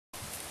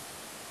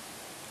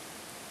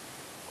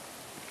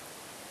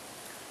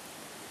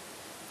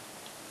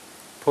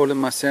Paul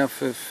and myself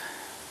have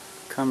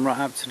come right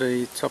up to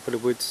the top of the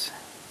woods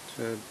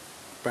to a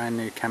brand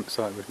new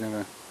campsite we've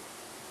never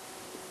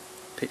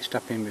pitched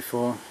up in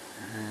before.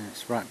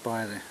 It's right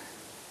by the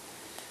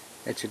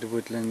edge of the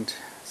woodland,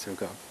 so we've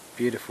got a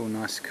beautiful,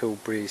 nice, cool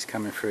breeze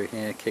coming through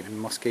here, keeping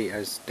the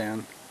mosquitoes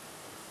down.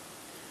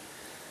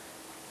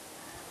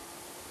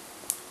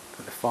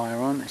 Put the fire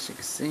on, as you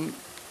can see.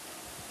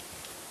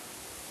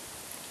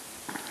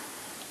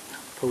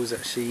 Paul's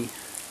actually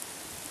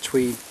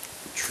tree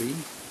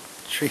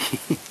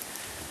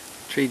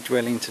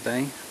dwelling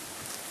today,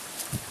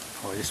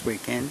 or this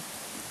weekend.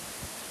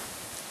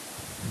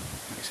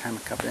 His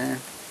hammock up there,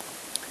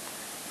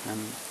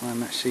 and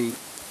I'm actually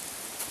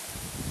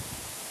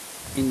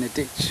in the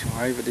ditch,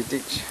 or over the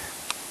ditch,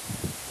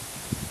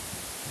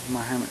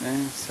 my hammock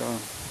there. So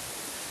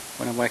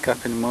when I wake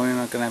up in the morning,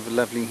 I'm going to have a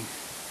lovely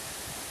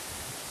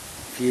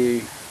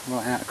view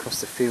right out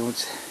across the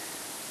fields.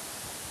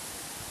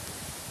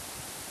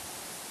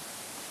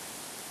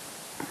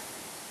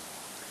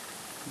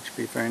 Which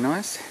would be very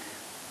nice.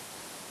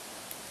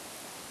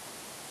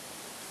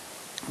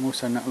 I'm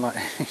also not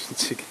likely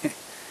to get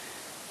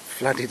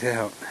flooded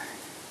out.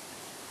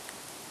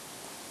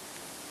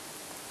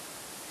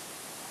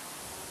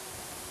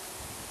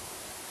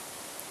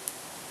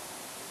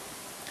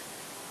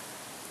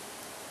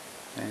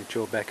 The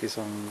drawback is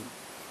I'm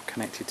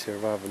connected to a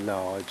rather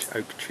large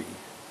oak tree.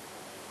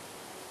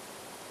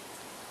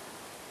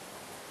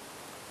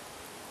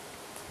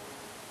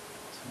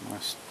 So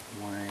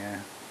my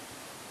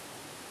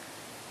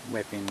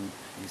webbing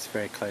is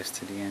very close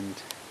to the end.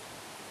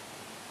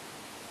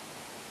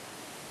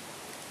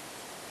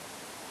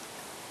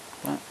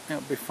 But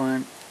it'll be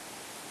fine.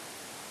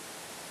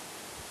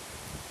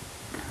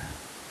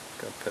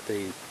 Got to put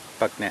the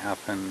bug net up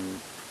and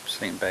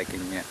sleeping bag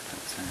in yet. But,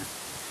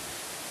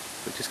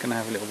 we're just going to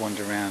have a little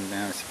wander around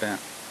now. It's about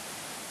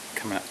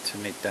coming up to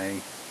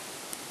midday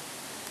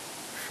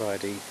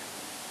Friday.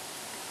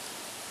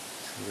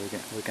 So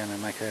we're going to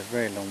make a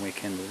very long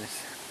weekend of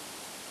this.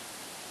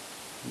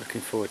 I'm looking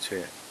forward to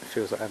it. It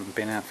feels like I haven't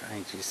been out for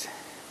ages.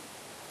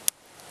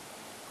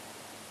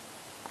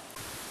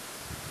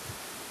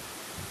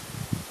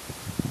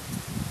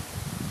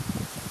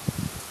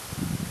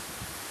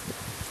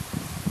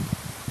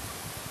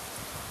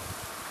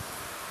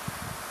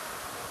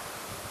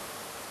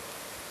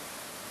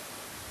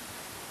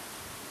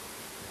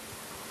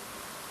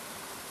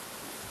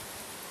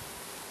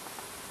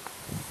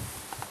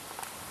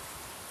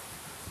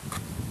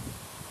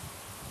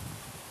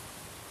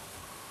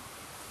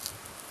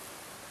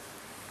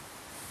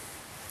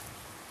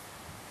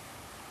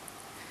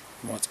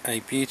 What a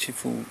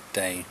beautiful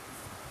day.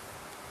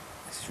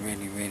 This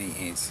really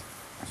is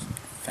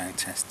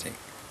fantastic.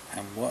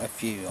 And what a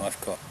view I've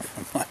got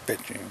from my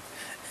bedroom.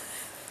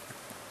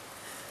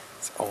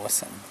 It's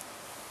awesome.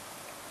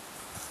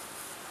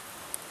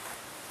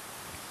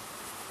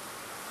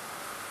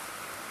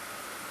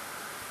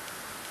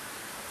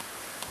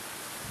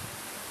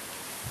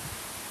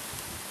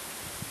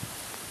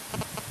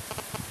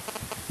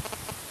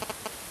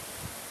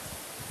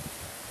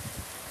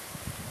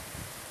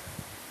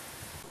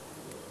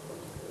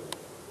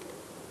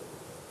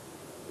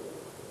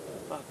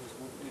 Buggers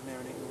walking in there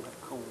and eating all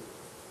that corn.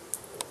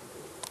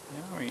 They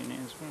are eating it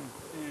as well.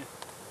 Yeah.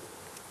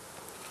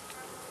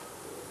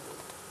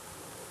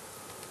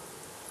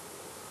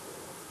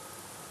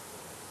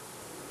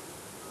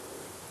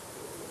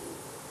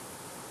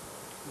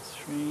 That's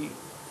 3,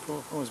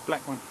 4, oh, it's a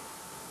black one.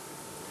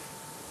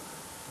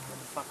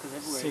 Fuckers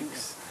everywhere.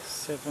 6,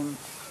 7,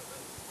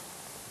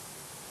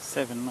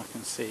 7 I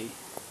can see.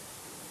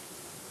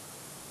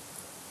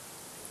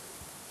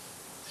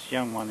 This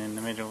young one in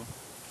the middle.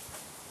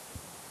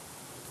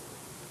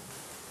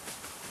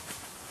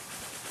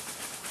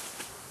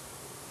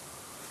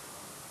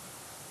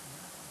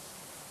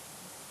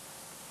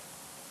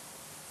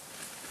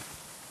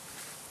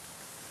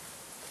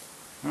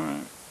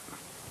 Alright,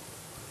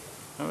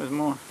 that was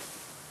more.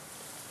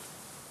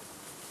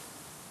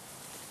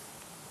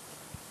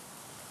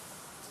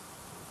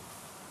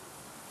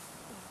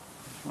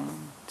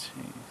 One, 2,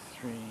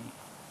 3,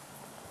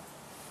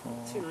 4,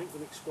 Tin ain't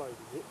gonna explode,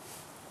 is it?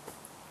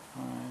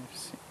 5,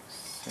 6,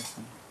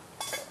 7,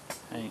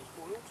 8,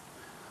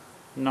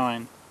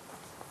 9,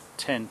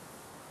 10.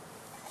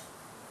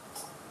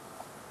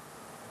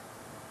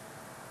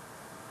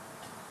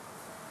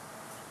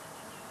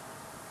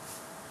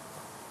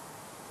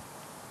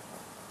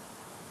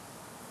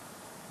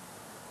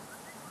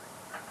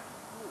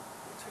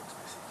 Text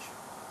message.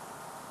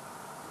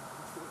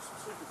 I thought it was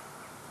specific.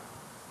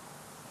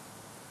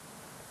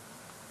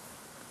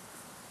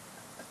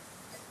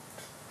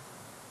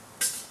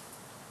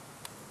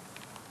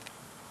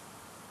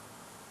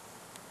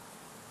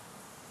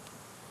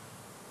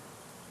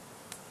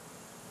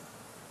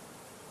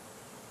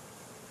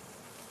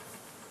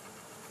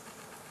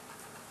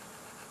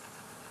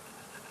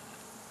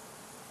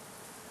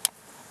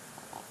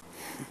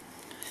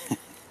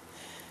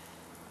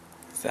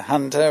 The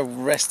hunter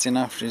resting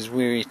after his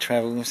weary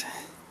travels. There's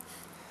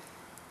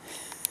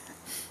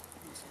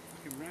a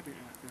fucking rabbit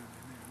out there.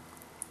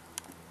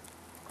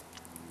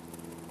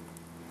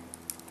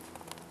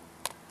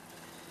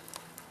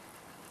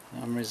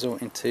 I'm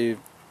resorting to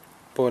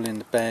boiling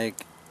the bag,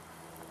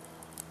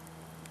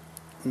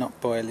 not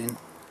boiling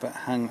but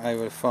hung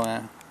over the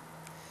fire.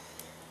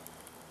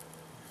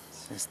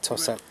 So let's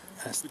toss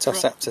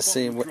up to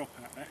see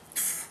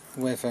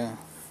whether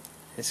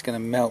it's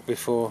going to melt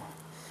before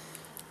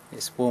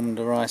it's warmed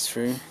the rice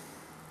through.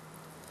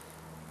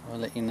 I'll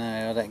let you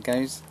know how that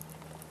goes.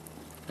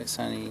 It's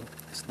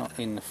not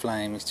in the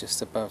flame, it's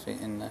just above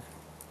it in the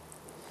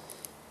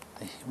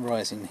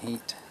rising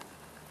heat.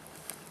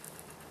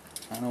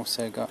 And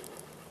also got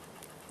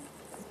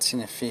a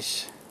tin of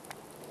fish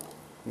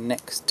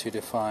next to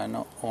the fire,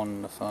 not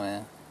on the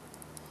fire.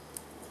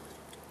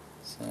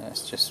 So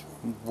it's just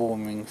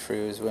warming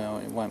through as well.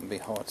 It won't be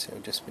hot,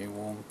 it'll just be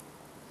warm.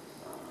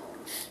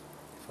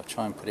 If I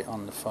try and put it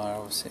on the fire,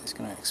 obviously it's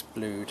going to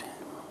explode.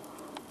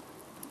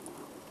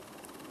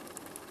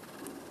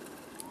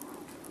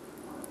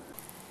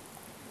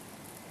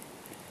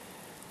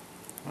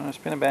 Well, it's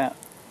been about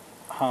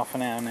half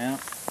an hour now,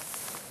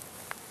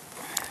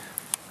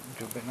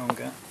 maybe a bit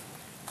longer.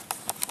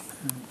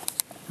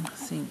 I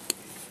think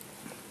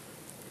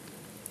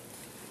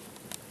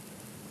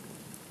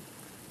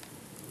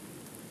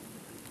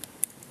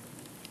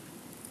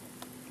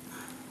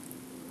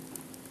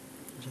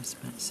just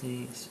about to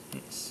see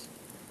it's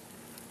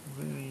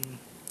very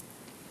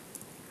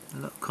a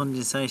lot of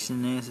condensation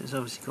in there, so it's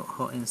obviously got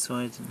hot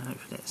inside, and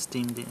hopefully that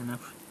steamed it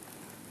enough.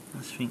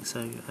 I think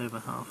so, over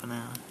half an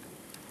hour.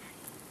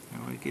 Now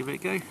we'll give it a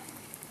go.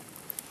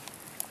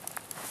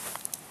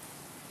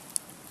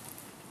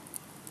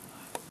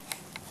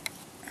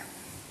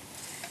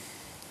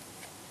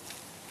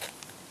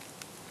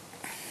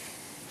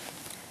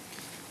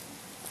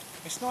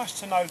 It's nice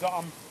to know that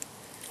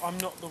I'm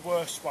not the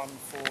worst one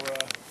for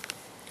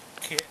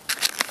kit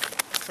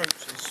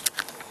fruiters.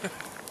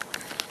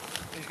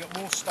 He's got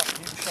more stuff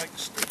than you can shake a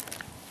stick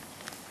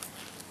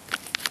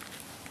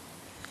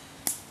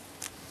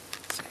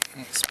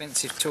at.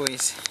 Expensive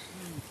toys.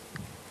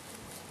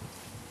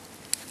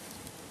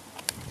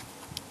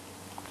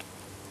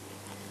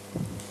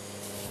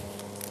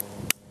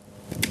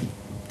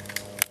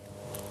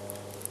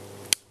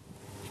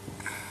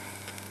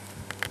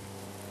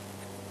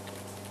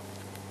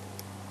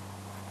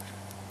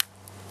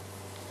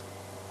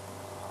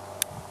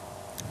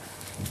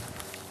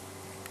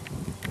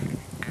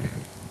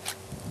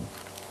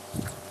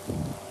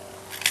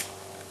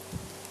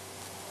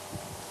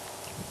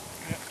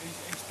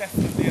 He's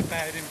definitely a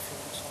bad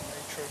influence on me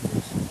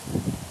troopers.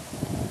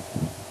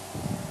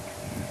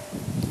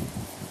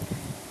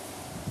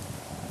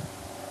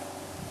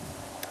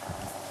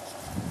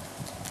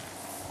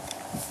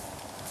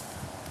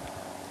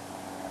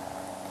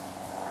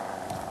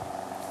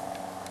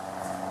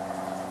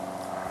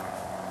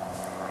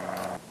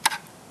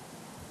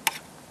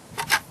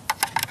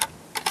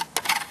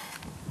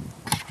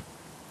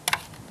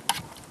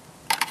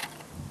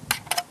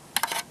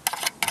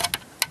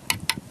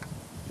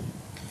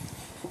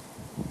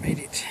 Made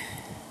it.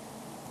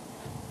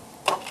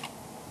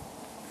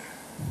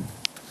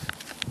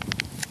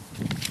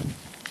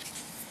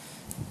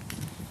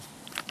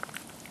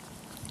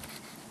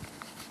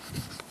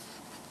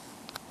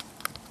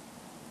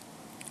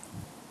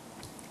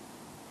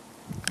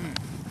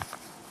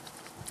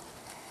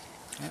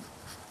 Yep.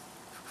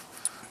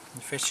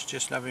 The fish is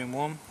just lovely and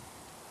warm.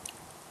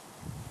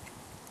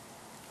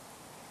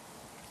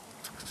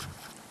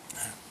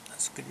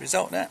 That's a good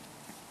result, that.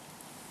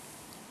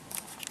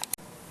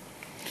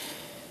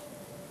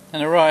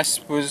 And the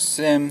rice was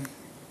sort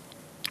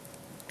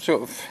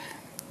of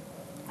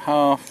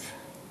half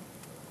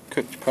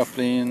cooked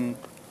properly, and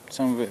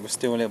some of it was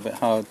still a little bit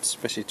hard,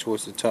 especially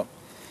towards the top.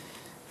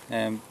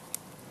 And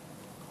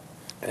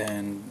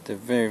the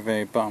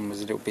very bottom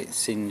was a little bit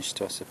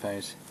singed, I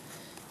suppose.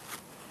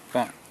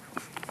 But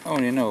all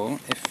in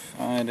all, if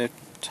I had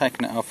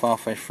taken it off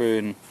halfway through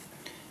and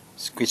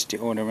squished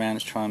it all around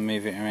to try and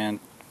move it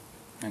around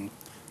and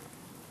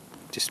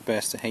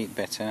disperse the heat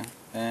better,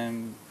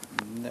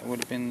 that would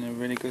have been a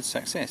really good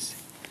success.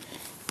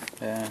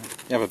 The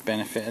other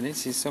benefit of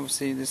this is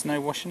obviously there's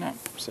no washing up,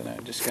 so that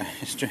will just go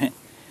straight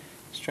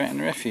in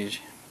the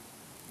refuge.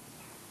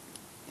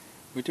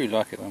 We do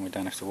like it when we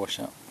don't have to wash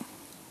up.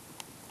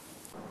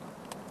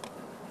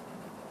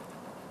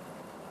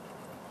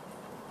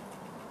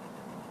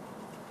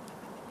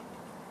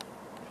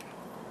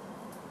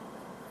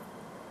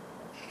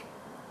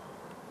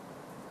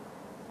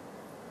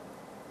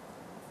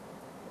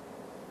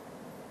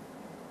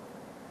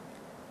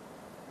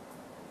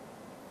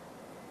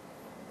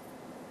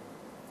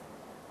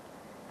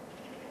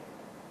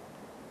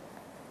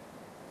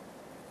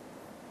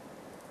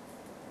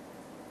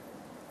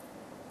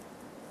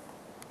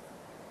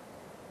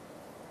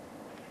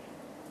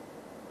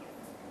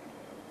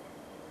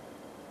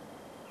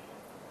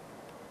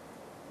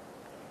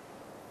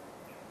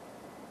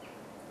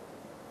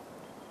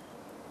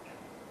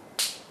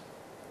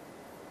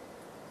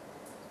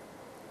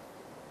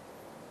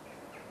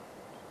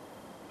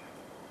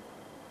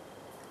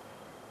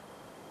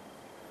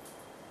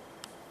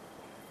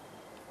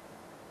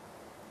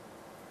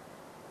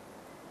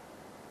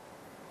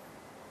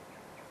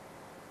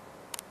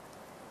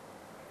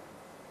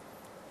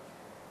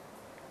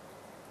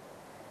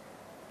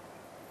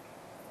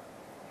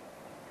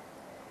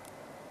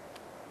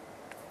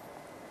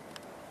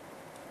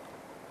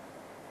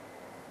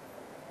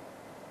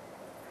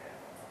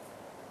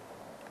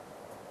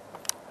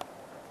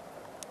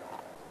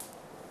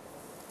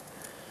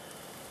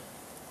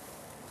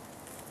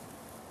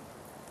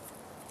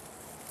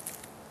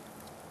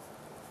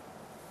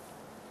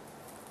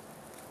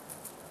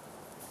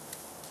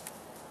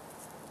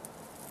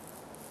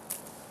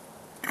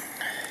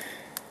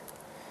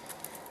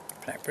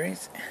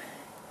 blackberries.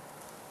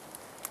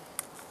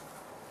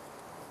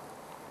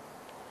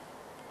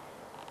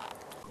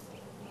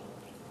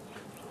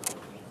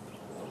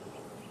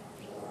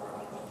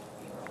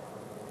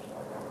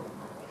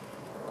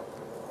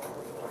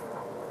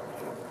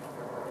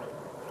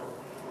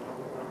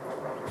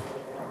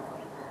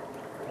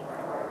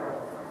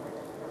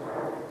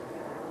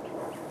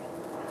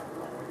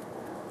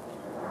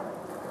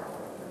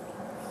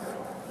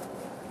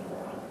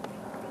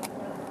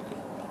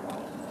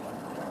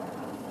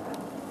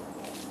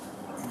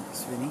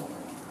 Vinny.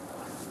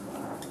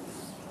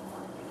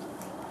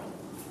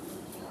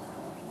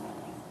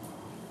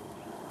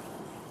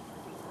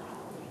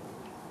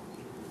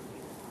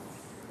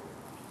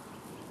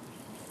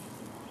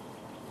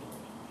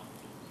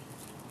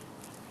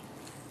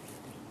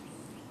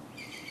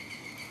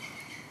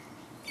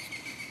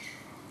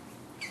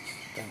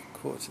 About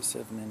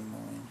 6:45 in the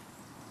morning.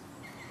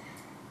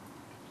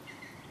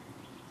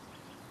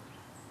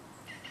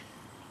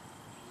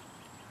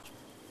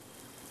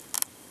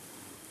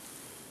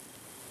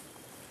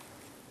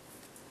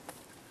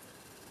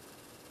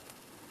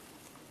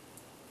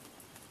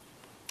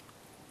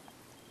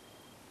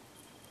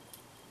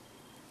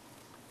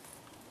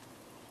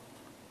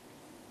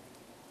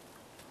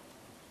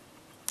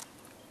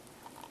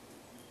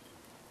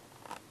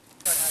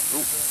 Oh,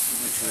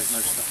 make sure there's no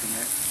stuff in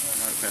there.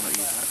 No, better not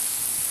use that.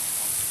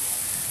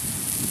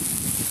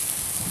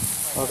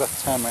 I've got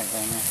turmeric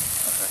down there.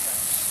 Okay.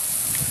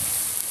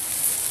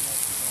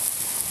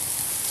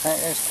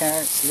 Potatoes,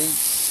 carrots,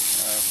 leeks.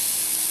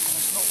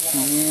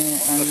 Yeah,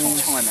 Got some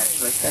onions, time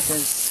actually.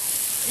 peppers,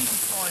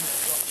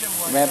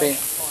 rabbit,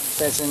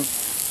 pheasant,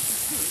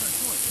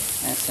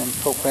 and some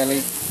pork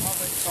belly.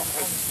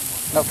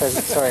 Not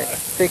pheasant, sorry,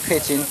 big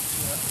pigeon,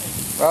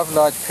 rather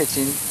large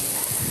pigeon.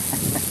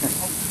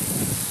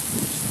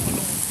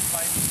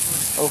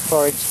 All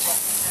foraged.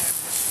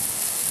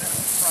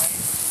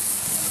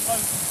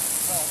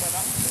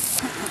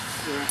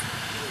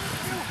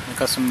 We've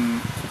got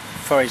some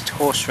foraged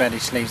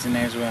horseradish leaves in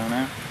there as well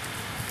now.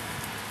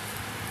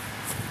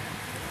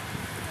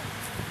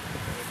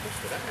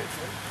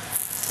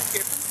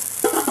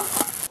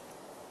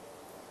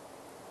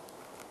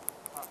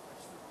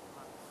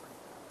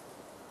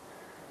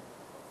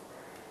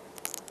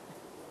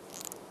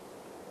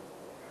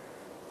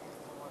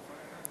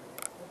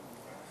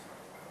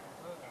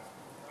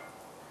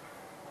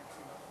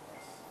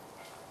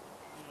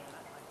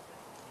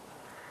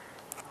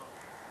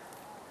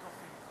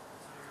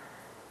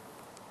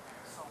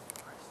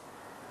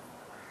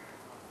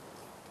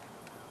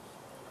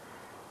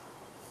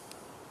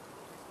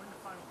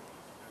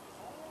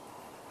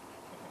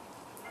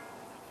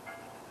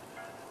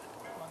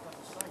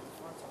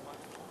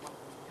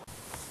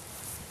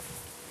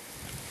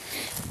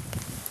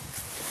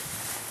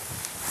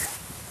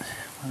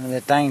 One of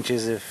the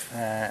dangers of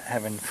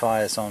having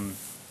fires on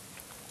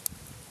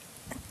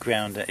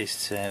ground that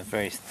is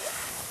very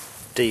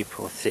deep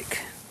or thick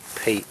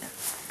peat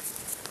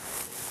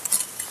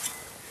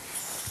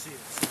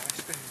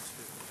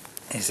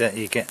is that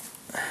you get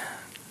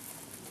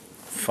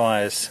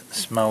fires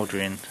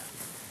smouldering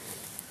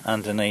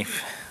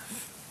underneath.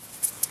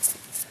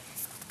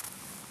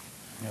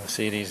 You'll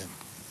see there's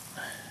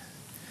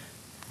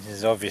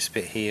an obvious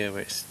bit here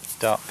where it's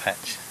dark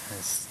patch.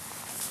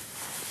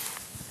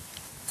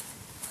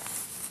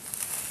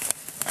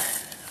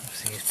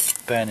 Obviously it's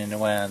burning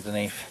away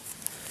underneath.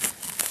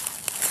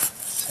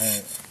 So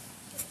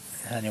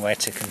the only way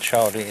to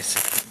control it is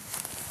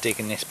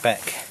digging this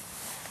back.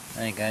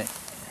 There you go.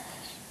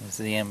 There's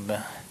the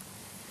ember.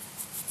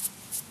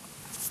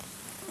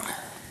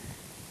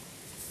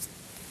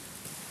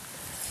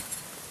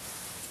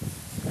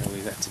 So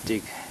we've had to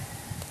dig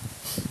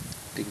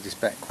this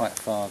back quite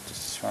far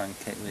just to try and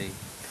keep the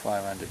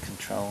fire under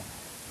control,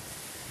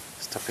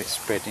 stop it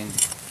spreading.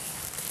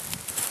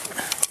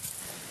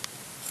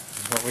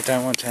 What we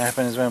don't want to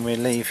happen is when we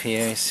leave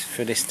here is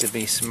for this to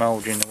be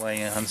smouldering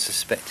away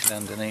unsuspected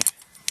underneath.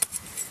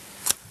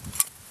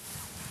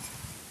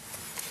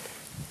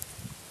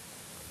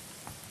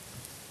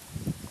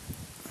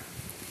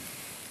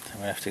 So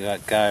we have to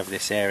go over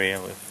this area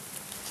with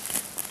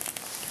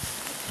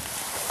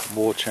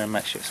water and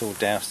make sure it's all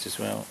doused as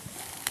well.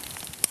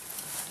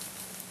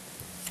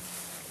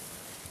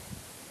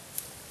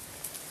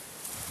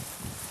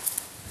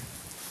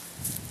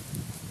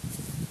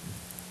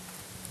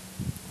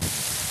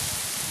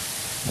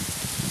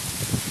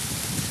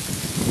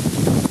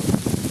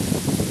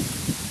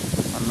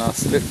 One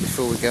last look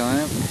before we go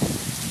home.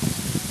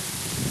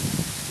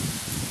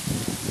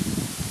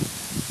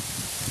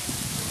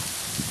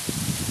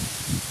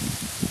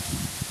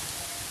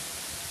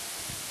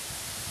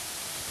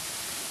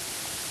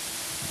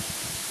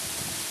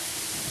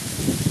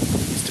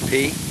 Mr.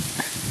 P.